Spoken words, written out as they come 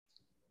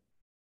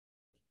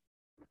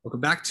Welcome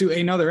back to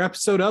another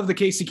episode of the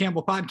Casey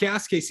Campbell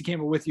Podcast. Casey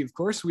Campbell with you, of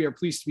course. We are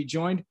pleased to be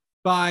joined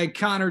by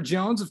Connor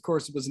Jones. Of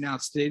course, it was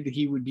announced today that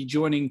he would be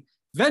joining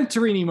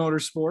Venturini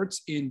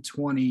Motorsports in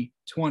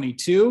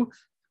 2022,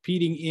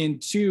 competing in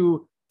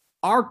two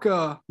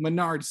ARCA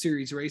Menard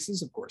Series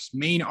races. Of course,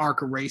 main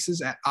ARCA races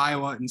at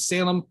Iowa and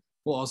Salem.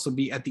 Will also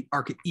be at the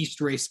ARCA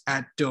East race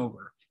at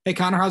Dover. Hey,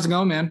 Connor, how's it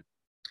going, man?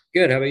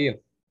 Good. How about you?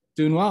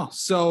 Doing well.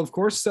 So, of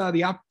course,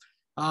 the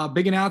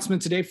big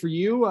announcement today for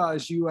you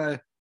as you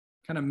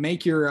kind of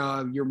make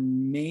your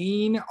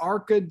main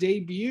ARCA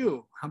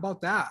debut. How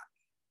about that?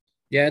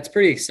 Yeah, it's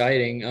pretty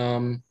exciting.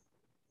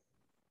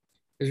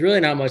 There's really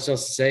not much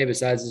else to say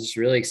besides it's just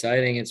really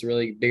exciting. It's a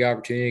really big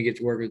opportunity to get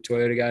to work with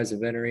Toyota guys at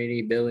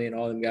Venturini, Billy, and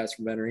all them guys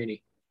from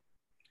Venturini.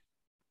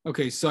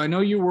 Okay, so I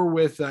know you were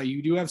with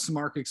you do have some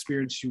ARCA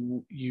experience.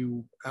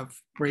 You have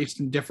raced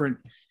in different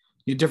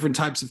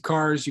types of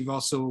cars. You've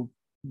also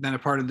been a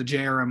part of the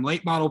JRM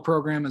late model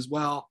program as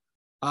well.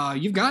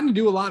 You've gotten to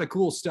do a lot of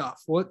cool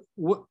stuff.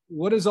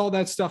 What is all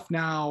that stuff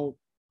now?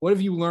 What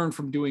have you learned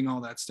from doing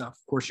all that stuff?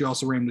 Of course, you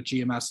also ran with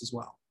GMS as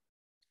well.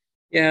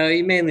 Yeah,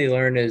 you mainly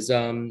learn is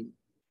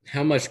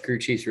how much crew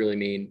chiefs really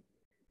mean.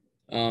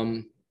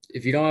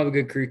 If you don't have a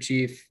good crew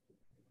chief,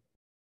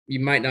 you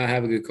might not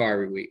have a good car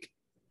every week.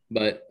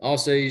 But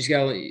also,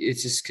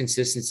 it's just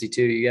consistency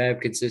too. You gotta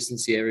have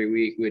consistency every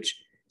week, which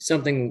is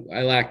something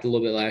I lacked a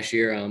little bit last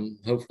year.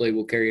 Hopefully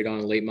we'll carry it on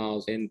in late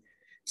models and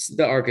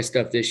the ARCA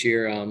stuff this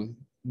year.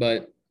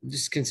 But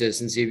just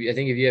consistency. I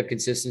think if you have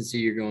consistency,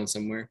 you're going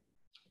somewhere.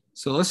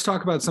 So let's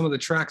talk about some of the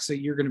tracks that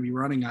you're going to be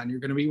running on. You're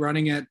going to be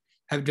running at,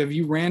 have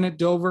you ran at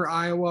Dover,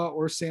 Iowa,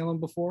 or Salem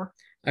before?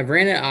 I've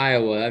ran at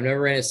Iowa. I've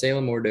never ran at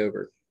Salem or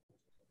Dover.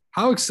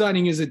 How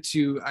exciting is it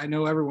I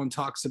know everyone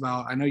talks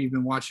about, I know you've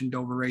been watching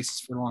Dover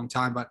races for a long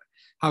time, but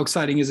how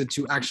exciting is it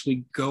to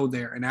actually go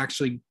there and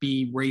actually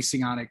be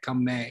racing on it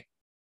come May?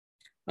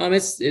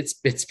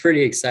 It's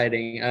pretty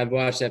exciting. I've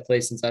watched that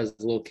place since I was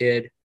a little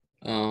kid.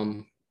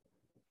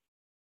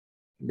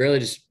 Really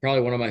just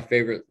probably one of my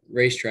favorite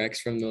racetracks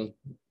from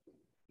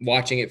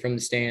watching it from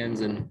the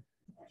stands and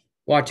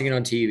watching it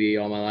on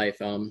TV all my life.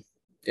 It'll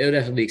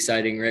definitely be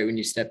exciting right when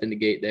you step in the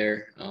gate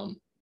there.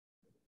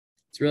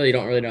 It's really, you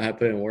don't really know how to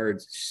put it in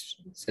words.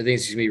 I think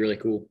it's just gonna be really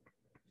cool.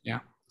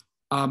 Yeah.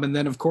 And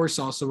then of course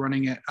also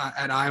running at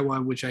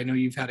Iowa, which I know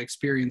you've had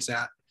experience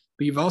at,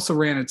 but you've also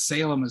ran at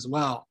Salem as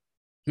well.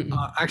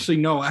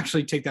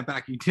 Actually take that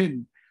back. You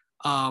didn't.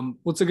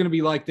 What's it going to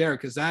be like there?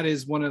 Because that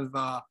is one of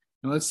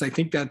I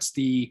think that's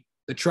the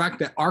track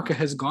that ARCA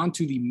has gone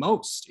to the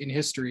most in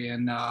history,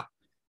 and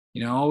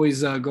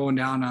always going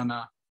down on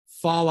a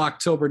fall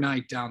October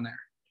night down there.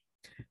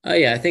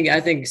 Yeah, I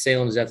think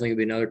Salem is definitely gonna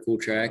be another cool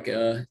track.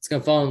 It's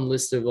gonna fall on the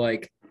list of I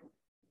think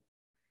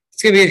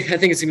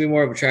it's gonna be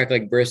more of a track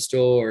like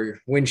Bristol or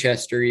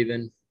Winchester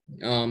even,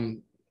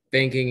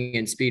 banking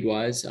and speed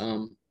wise.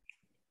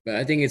 But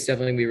I think it's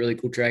definitely gonna be a really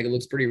cool track. It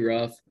looks pretty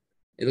rough.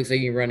 It looks like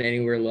you can run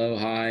anywhere, low,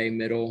 high,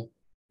 middle.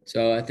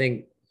 So I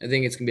think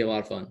it's gonna be a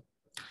lot of fun.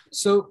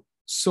 So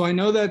I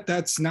know that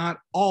that's not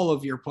all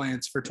of your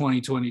plans for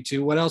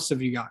 2022. What else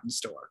have you got in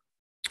store?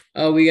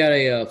 We got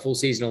a full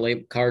season of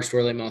late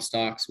model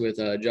stocks with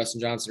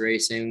Justin Johnson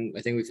Racing.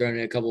 I think we've thrown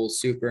in a couple of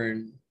super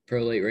and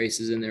pro late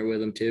races in there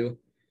with him too.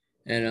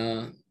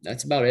 And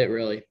that's about it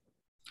really.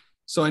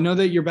 So I know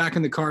that you're back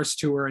in the Cars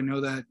Tour. I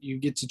know that you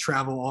get to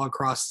travel all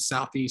across the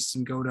Southeast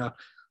and go to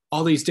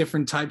all these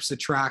different types of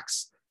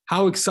tracks.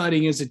 How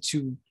exciting is it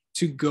to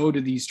go to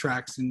these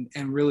tracks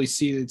and really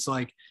see it's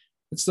like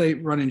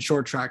running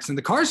short tracks? And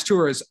the Cars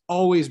Tour has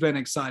always been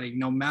exciting,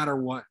 no matter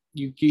what.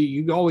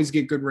 You always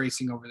get good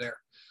racing over there.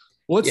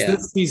 What's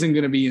this season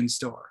going to be in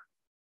store?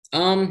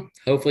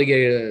 Hopefully get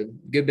a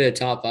good bit of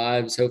top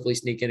fives. Hopefully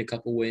sneak in a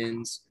couple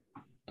wins.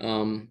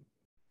 I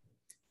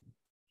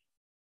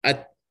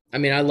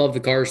love the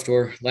Cars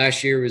Tour.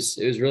 Last year it was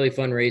really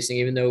fun racing,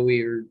 even though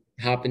we were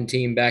hopping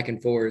team back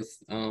and forth.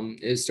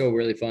 It was still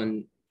really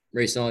fun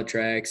racing all the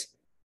tracks,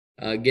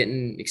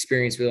 getting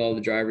experience with all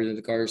the drivers of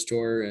the Cars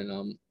Tour,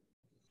 and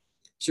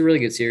it's a really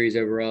good series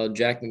overall.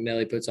 Jack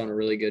McNally puts on a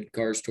really good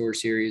Cars Tour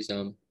series.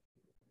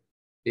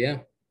 Yeah.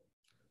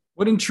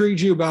 What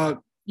intrigued you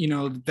about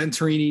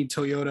Venturini,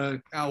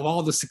 Toyota,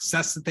 all the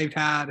success that they've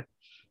had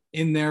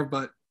in there,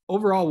 but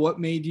overall, what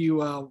made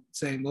you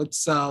say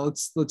let's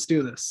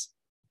do this?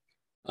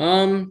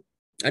 I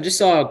just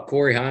saw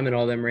Corey Hyman,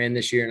 all them ran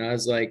this year, and I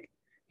was like,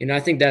 I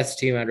think that's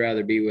the team I'd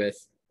rather be with.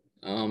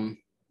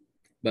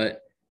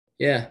 But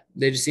yeah,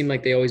 they just seem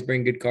like they always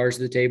bring good cars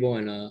to the table,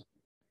 and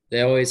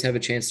they always have a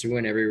chance to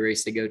win every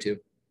race they go to.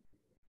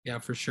 Yeah,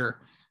 for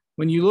sure.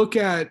 When you look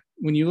at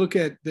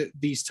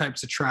these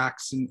types of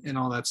tracks and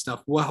all that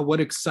stuff, what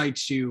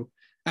excites you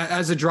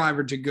as a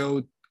driver to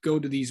go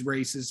to these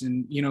races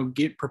and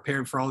get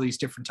prepared for all these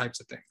different types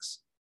of things?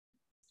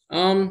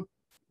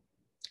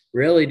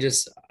 Really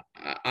just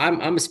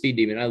I'm a speed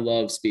demon. I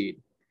love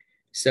speed.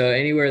 So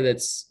anywhere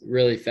that's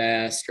really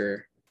fast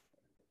or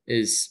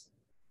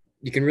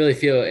you can really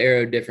feel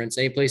aero difference.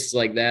 Any places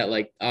like that,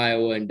 like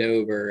Iowa and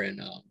Dover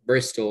and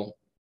Bristol,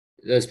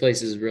 those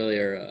places really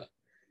are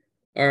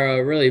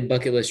are really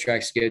bucket list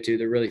tracks to go to.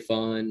 They're really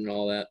fun and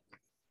all that.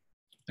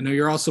 I know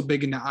you're also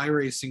big into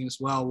iRacing as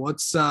well.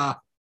 What's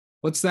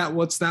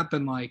that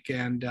been like?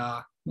 And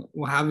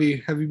have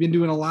you been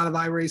doing a lot of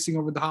iRacing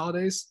over the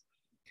holidays?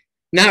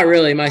 Not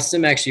really. My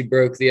sim actually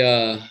broke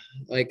the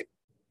late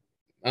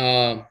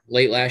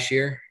last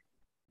year.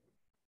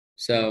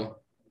 So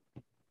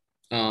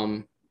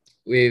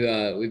we've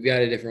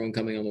got a different one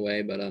coming on the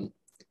way, but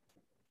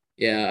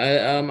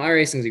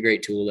iRacing is a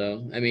great tool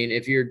though. I mean,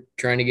 if you're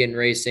trying to get in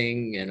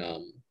racing and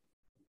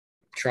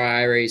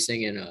try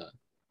racing and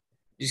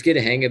just get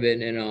a hang of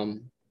it, and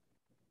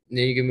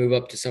then you can move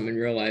up to something in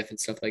real life and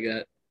stuff like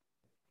that.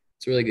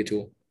 It's a really good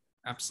tool.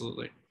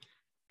 Absolutely.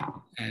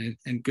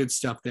 And good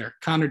stuff there.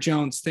 Connor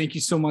Jones, thank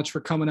you so much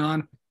for coming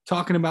on,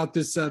 talking about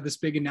this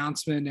big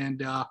announcement.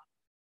 And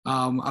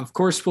of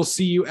course, we'll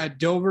see you at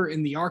Dover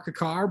in the ARCA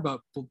car,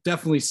 but we'll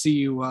definitely see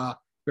you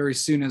very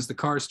soon as the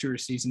Cars Tour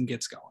season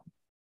gets going.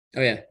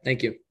 Oh, yeah.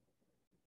 Thank you.